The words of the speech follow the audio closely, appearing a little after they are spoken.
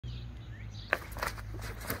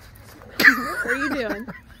What are you doing?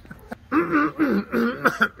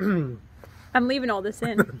 I'm leaving all this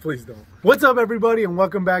in. Please don't. What's up, everybody, and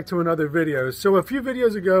welcome back to another video. So a few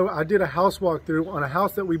videos ago, I did a house walkthrough on a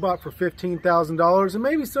house that we bought for $15,000, and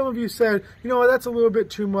maybe some of you said, you know what, that's a little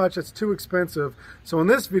bit too much, that's too expensive. So in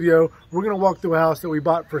this video, we're gonna walk through a house that we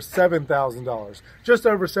bought for $7,000. Just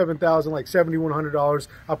over $7,000, like $7,100.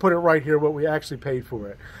 I'll put it right here, what we actually paid for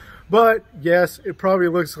it. But yes, it probably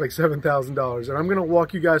looks like $7,000, and I'm gonna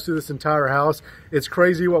walk you guys through this entire house. It's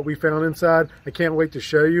crazy what we found inside. I can't wait to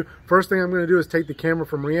show you. First thing I'm gonna do is take the camera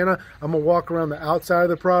from Rhianna. I'm gonna walk around the outside of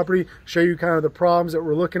the property, show you kind of the problems that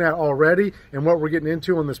we're looking at already and what we're getting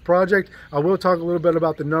into on this project. I will talk a little bit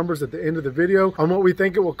about the numbers at the end of the video on what we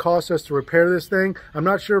think it will cost us to repair this thing. I'm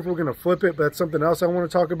not sure if we're gonna flip it, but that's something else I wanna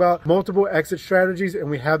talk about. Multiple exit strategies, and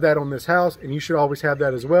we have that on this house, and you should always have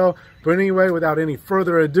that as well. But anyway, without any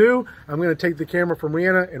further ado, I'm going to take the camera from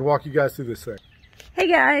Rhianna and walk you guys through this thing. Hey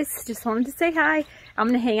guys, just wanted to say hi. I'm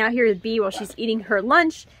going to hang out here with Bee while she's eating her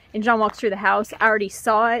lunch, and John walks through the house. I already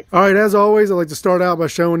saw it. All right, as always, I'd like to start out by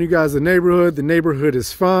showing you guys the neighborhood. The neighborhood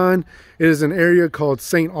is fine. It is an area called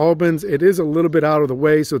St. Albans. It is a little bit out of the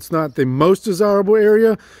way, so it's not the most desirable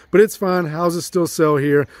area, but it's fine. Houses still sell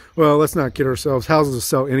here. Well, let's not kid ourselves. Houses will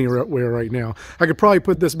sell anywhere right now. I could probably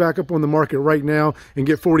put this back up on the market right now and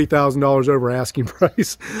get $40,000 over asking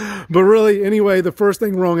price. But really, anyway, the first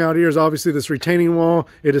thing wrong out here is obviously this retaining wall.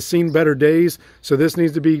 It has seen better days, so this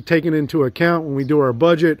needs to be taken into account when we do our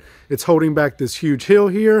budget. It's holding back this huge hill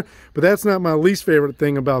here, but that's not my least favorite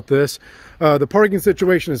thing about this. The parking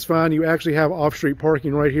situation is fine. You actually have off-street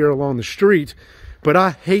parking right here along the street, but I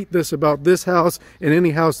hate this about this house and any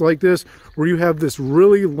house like this where you have this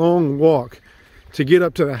really long walk to get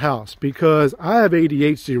up to the house, because I have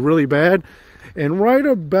ADHD really bad, and right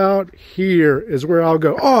about here is where I'll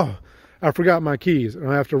go, oh, I forgot my keys, and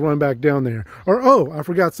I have to run back down there. Or, oh, I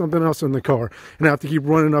forgot something else in the car, and I have to keep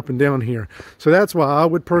running up and down here. So that's why I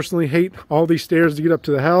would personally hate all these stairs to get up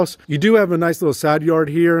to the house. You do have a nice little side yard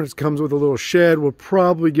here. It comes with a little shed. We'll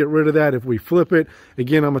probably get rid of that if we flip it.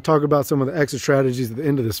 Again, I'm gonna talk about some of the exit strategies at the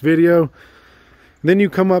end of this video. Then you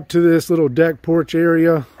come up to this little deck porch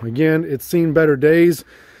area. Again, it's seen better days.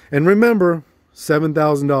 And remember,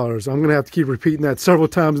 $7,000. I'm gonna have to keep repeating that several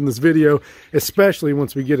times in this video, especially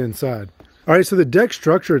once we get inside. All right, so the deck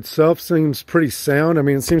structure itself seems pretty sound. I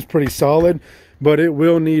mean, it seems pretty solid, but it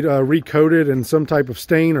will need recoated in some type of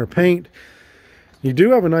stain or paint. You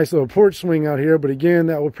do have a nice little porch swing out here, but again,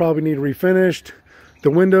 that will probably need refinished. The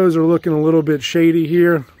windows are looking a little bit shady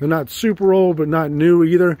here. They're not super old, but not new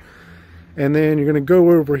either. And then you're gonna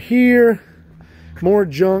go over here, more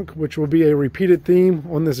junk, which will be a repeated theme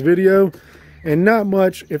on this video. And not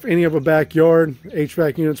much, if any, of a backyard.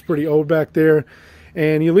 HVAC unit's pretty old back there.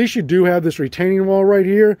 And at least you do have this retaining wall right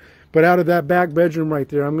here. But out of that back bedroom right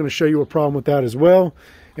there, I'm going to show you a problem with that as well.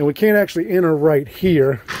 And we can't actually enter right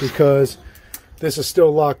here because this is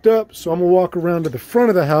still locked up. So I'm going to walk around to the front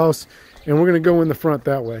of the house, and we're going to go in the front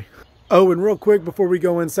that way. Oh, and real quick before we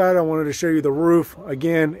go inside, I wanted to show you the roof.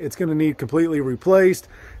 Again, it's going to need completely replaced,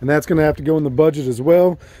 and that's going to have to go in the budget as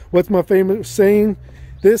well. What's my famous saying?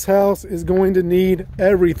 This house is going to need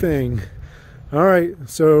everything. All right,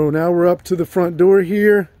 so now we're up to the front door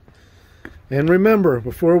here. And remember,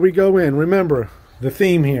 before we go in, remember the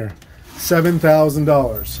theme here,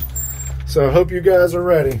 $7,000. So I hope you guys are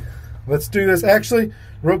ready. Let's do this. Actually,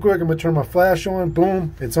 real quick, I'm gonna turn my flash on.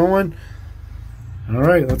 Boom, it's on. All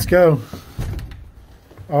right, let's go.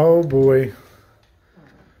 Oh boy.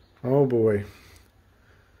 Oh boy.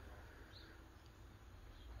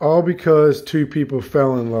 All because two people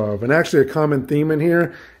fell in love. And actually a common theme in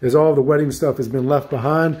here is all the wedding stuff has been left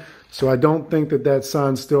behind. So I don't think that that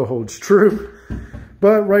sign still holds true.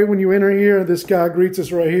 But right when you enter here, this guy greets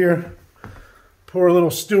us right here. Poor little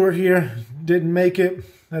Stuart here didn't make it.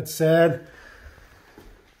 That's sad.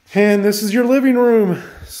 And this is your living room.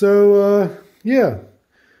 So yeah,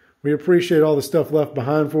 we appreciate all the stuff left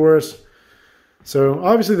behind for us. So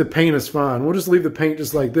obviously the paint is fine. We'll just leave the paint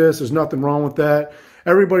just like this. There's nothing wrong with that.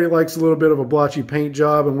 Everybody likes a little bit of a blotchy paint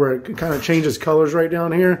job, and where it kind of changes colors right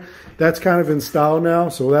down here. That's kind of in style now,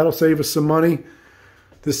 so that'll save us some money.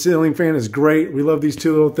 This ceiling fan is great. We love these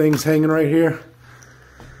two little things hanging right here.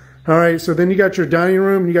 All right, so then you got your dining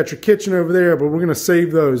room, you got your kitchen over there, but we're gonna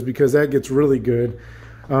save those because that gets really good.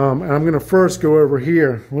 And I'm gonna first go over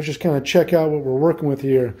here. We'll just kind of check out what we're working with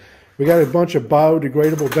here. We got a bunch of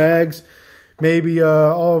biodegradable bags. Maybe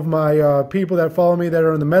all of my people that follow me that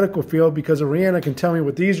are in the medical field, because of Rhianna, can tell me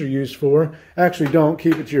what these are used for. Actually, don't.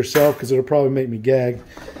 Keep it to yourself because it'll probably make me gag.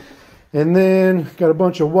 And then got a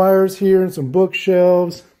bunch of wires here and some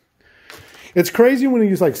bookshelves. It's crazy when you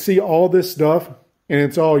just like see all this stuff and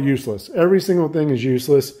it's all useless. Every single thing is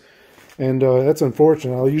useless, and that's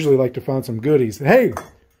unfortunate. I usually like to find some goodies. Hey,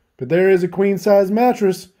 but there is a queen size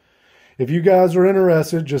mattress. If you guys are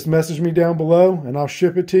interested, just message me down below and I'll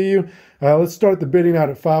ship it to you. Let's start the bidding out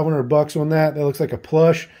at $500 on that. That looks like a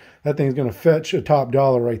plush. That thing's going to fetch a top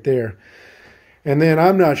dollar right there. And then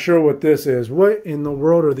I'm not sure what this is. What in the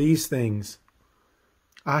world are these things?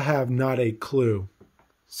 I have not a clue.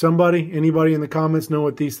 Anybody in the comments know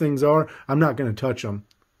what these things are? I'm not going to touch them.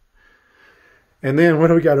 And then what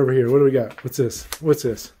do we got over here? What do we got? What's this? What's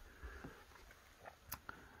this?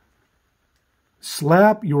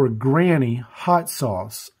 Slap your granny hot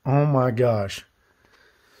sauce. Oh my gosh.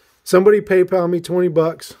 Somebody PayPal me 20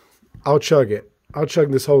 bucks. I'll chug it. I'll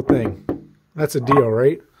chug this whole thing. That's a deal,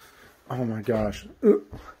 right? Oh my gosh. All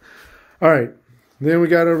right. Then we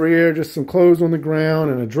got over here just some clothes on the ground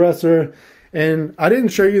and a dresser. And I didn't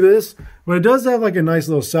show you this, but it does have like a nice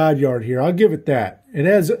little side yard here. I'll give it that. It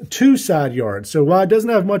has 2 side yards. So while it doesn't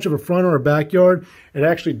have much of a front or a backyard, it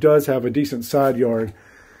actually does have a decent side yard.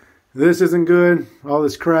 This isn't good. All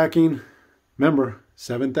this cracking. Remember,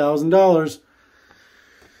 $7,000.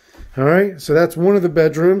 All right, so that's one of the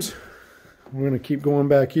bedrooms. We're going to keep going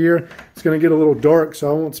back here. It's going to get a little dark, so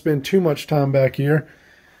I won't spend too much time back here.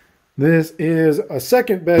 This is a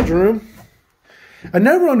second bedroom. I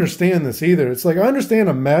never understand this either. It's like, I understand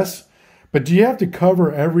a mess, but do you have to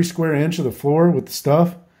cover every square inch of the floor with the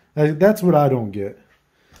stuff? That's what I don't get.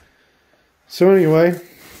 So anyway...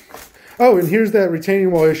 Oh, and here's that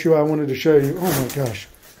retaining wall issue I wanted to show you. Oh my gosh.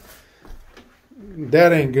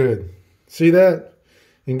 That ain't good. See that?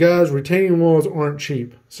 And guys, retaining walls aren't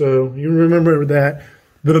cheap. So you remember that.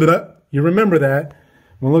 You remember that.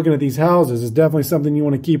 When looking at these houses, it's definitely something you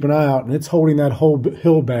want to keep an eye out. And it's holding that whole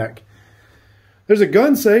hill back. There's a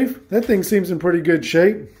gun safe. That thing seems in pretty good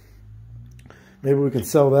shape. Maybe we can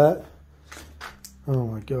sell that. Oh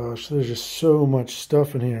my gosh. There's just so much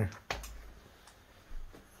stuff in here.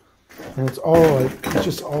 And it's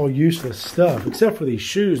just all useless stuff, except for these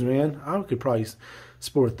shoes, man. I could probably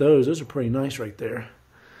sport those. Those are pretty nice right there.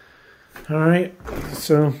 All right,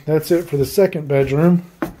 so that's it for the second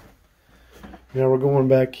bedroom. Now we're going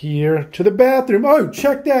back here to the bathroom. Oh,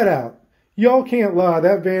 check that out. Y'all can't lie.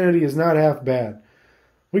 That vanity is not half bad.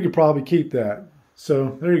 We could probably keep that.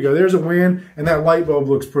 So there you go. There's a win, and that light bulb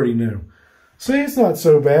looks pretty new. See, it's not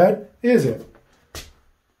so bad, is it?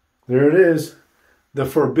 There it is. The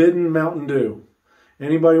Forbidden Mountain Dew.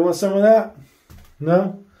 Anybody want some of that?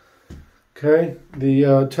 No? Okay.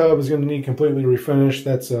 The tub is going to need completely refinished.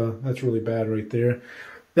 That's really bad right there.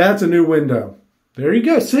 That's a new window. There you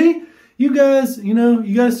go. See? You guys,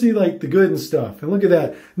 you guys see like the good and stuff. And look at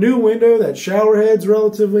that. New window. That shower head's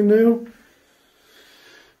relatively new.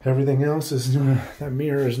 Everything else is, that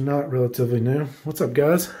mirror is not relatively new. What's up,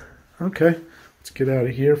 guys? Okay. Let's get out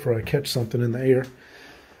of here before I catch something in the air.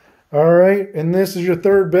 All right, and this is your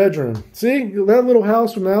third bedroom. See, that little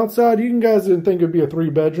house from the outside, you guys didn't think it would be a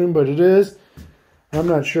 3-bedroom, but it is. I'm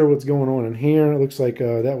not sure what's going on in here. It looks like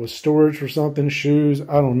that was storage for something, shoes,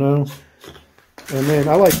 I don't know. And then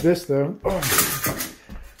I like this, though. Oh.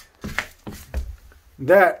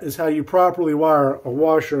 That is how you properly wire a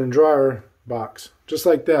washer and dryer box, just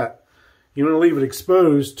like that. You want to leave it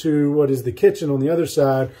exposed to what is the kitchen on the other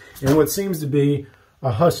side and what seems to be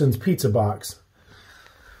a Husson's pizza box.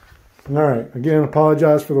 All right, again,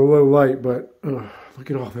 apologize for the low light, but look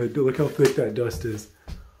at all that. Look how thick that dust is.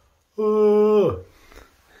 All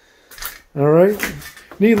right.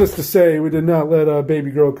 Needless to say, we did not let a baby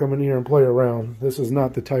girl come in here and play around. This is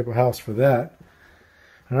not the type of house for that.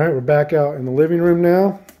 All right, we're back out in the living room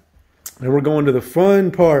now, and we're going to the fun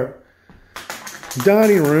part.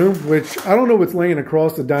 Dining room, which I don't know what's laying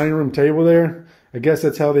across the dining room table there. I guess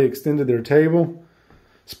that's how they extended their table.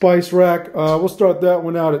 Spice rack, we'll start that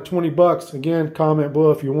one out at 20 bucks. Again, comment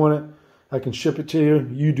below if you want it. I can ship it to you.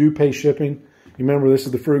 You do pay shipping. Remember, this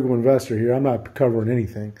is the frugal investor here. I'm not covering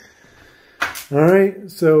anything. All right,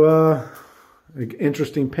 so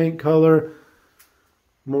interesting paint color.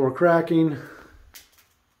 More cracking.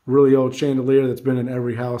 Really old chandelier that's been in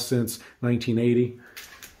every house since 1980.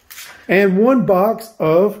 And one box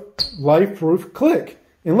of Life-Proof Click.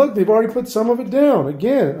 And look, they've already put some of it down.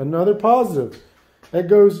 Again, another positive. That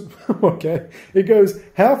goes, okay, it goes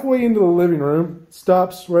halfway into the living room,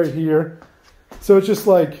 stops right here. So it's just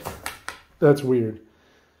like, that's weird.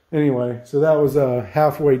 Anyway, so that was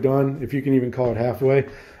halfway done, if you can even call it halfway.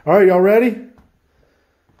 All right, y'all ready?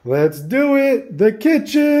 Let's do it. The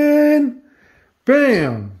kitchen.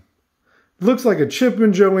 Bam. Looks like a Chip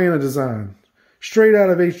and Joanna design. Straight out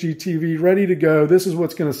of HGTV, ready to go. This is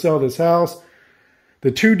what's going to sell this house.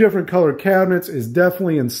 The 2 different color cabinets is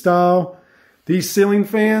definitely in style. These ceiling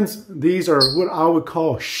fans, these are what I would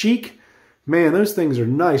call chic. Man, those things are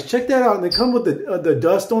nice. Check that out. And they come with the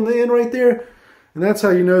dust on the end right there. And that's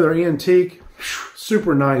how you know they're antique.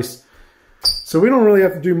 Super nice. So we don't really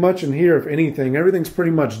have to do much in here, if anything. Everything's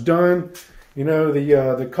pretty much done. You know,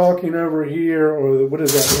 the caulking over here, or what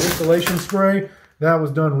is that, the insulation spray, that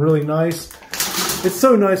was done really nice. It's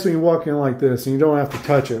so nice when you walk in like this and you don't have to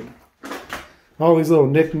touch it. All these little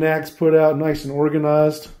knickknacks put out nice and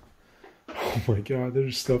organized. Oh my God,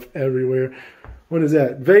 there's stuff everywhere. What is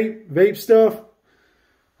that? Vape stuff?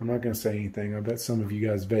 I'm not going to say anything. I bet some of you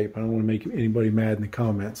guys vape. I don't want to make anybody mad in the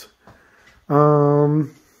comments. A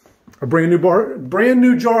brand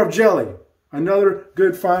new jar of jelly. Another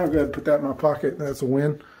good find. I'm going to put that in my pocket. That's a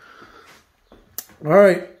win. All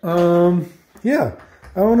right. Yeah.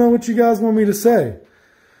 I don't know what you guys want me to say.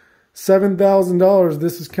 $7,000.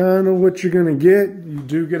 This is kind of what you're going to get. You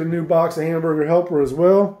do get a new box of hamburger helper as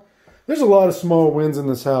well. There's a lot of small wins in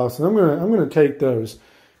this house, and I'm going to take those.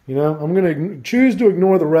 You know, I'm going to choose to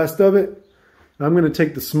ignore the rest of it. I'm going to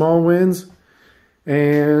take the small wins.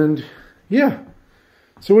 And yeah.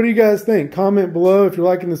 So what do you guys think? Comment below. If you're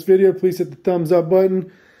liking this video, please hit the thumbs up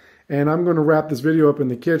button. And I'm going to wrap this video up in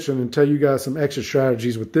the kitchen and tell you guys some extra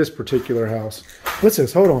strategies with this particular house. What's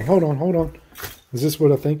this? Hold on. Is this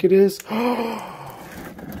what I think it is?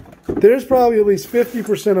 There's probably at least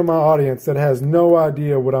 50% of my audience that has no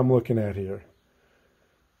idea what I'm looking at here.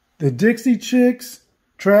 The Dixie Chicks,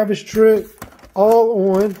 Travis Tritt,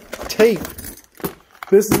 all on tape.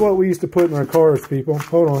 This is what we used to put in our cars, people.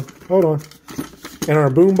 Hold on. And our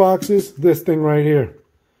boom boxes, this thing right here.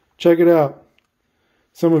 Check it out.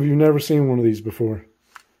 Some of you never seen one of these before.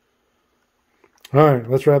 All right,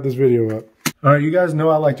 let's wrap this video up. All right, you guys know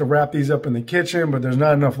I like to wrap these up in the kitchen, but there's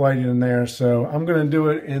not enough lighting in there, so I'm going to do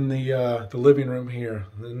it in the living room here,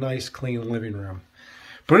 the nice, clean living room.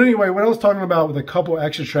 But anyway, what I was talking about with a couple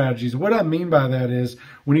extra strategies, what I mean by that is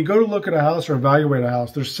when you go to look at a house or evaluate a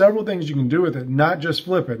house, there's several things you can do with it, not just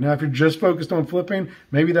flip it. Now, if you're just focused on flipping,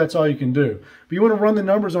 maybe that's all you can do. But you want to run the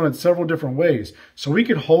numbers on it several different ways. So we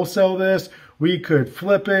could wholesale this. We could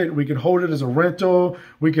flip it. We could hold it as a rental.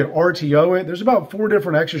 We could RTO it. There's about 4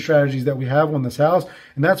 different extra strategies that we have on this house,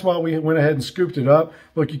 and that's why we went ahead and scooped it up.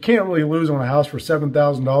 Look, you can't really lose on a house for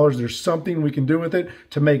 $7,000. There's something we can do with it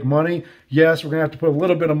to make money. Yes, we're going to have to put a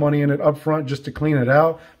little bit of money in it up front just to clean it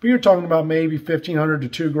out, but you're talking about maybe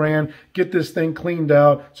 $1,500 to $2,000. Get this thing cleaned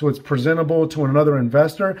out so it's presentable to another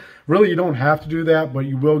investor. Really, you don't have to do that, but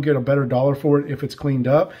you will get a better dollar for it if it's cleaned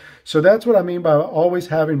up. So that's what I mean by always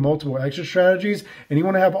having multiple exit strategies. And you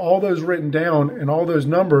want to have all those written down and all those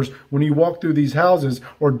numbers when you walk through these houses,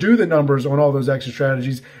 or do the numbers on all those exit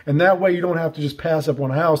strategies. And that way you don't have to just pass up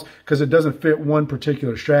on a house because it doesn't fit one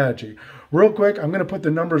particular strategy. Real quick, I'm going to put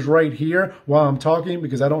the numbers right here while I'm talking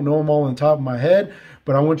because I don't know them all on the top of my head.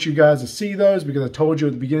 But I want you guys to see those because I told you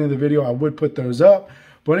at the beginning of the video I would put those up.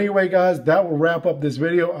 But anyway, guys, that will wrap up this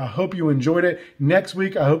video. I hope you enjoyed it. Next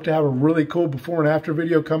week, I hope to have a really cool before and after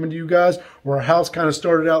video coming to you guys where our house kind of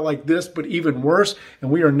started out like this, but even worse.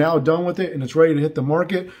 And we are now done with it and it's ready to hit the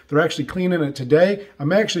market. They're actually cleaning it today.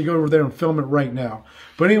 I'm actually going over there and film it right now.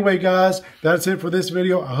 But anyway, guys, that's it for this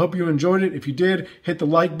video. I hope you enjoyed it. If you did, hit the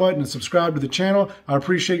like button and subscribe to the channel. I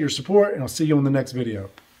appreciate your support and I'll see you on the next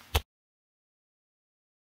video.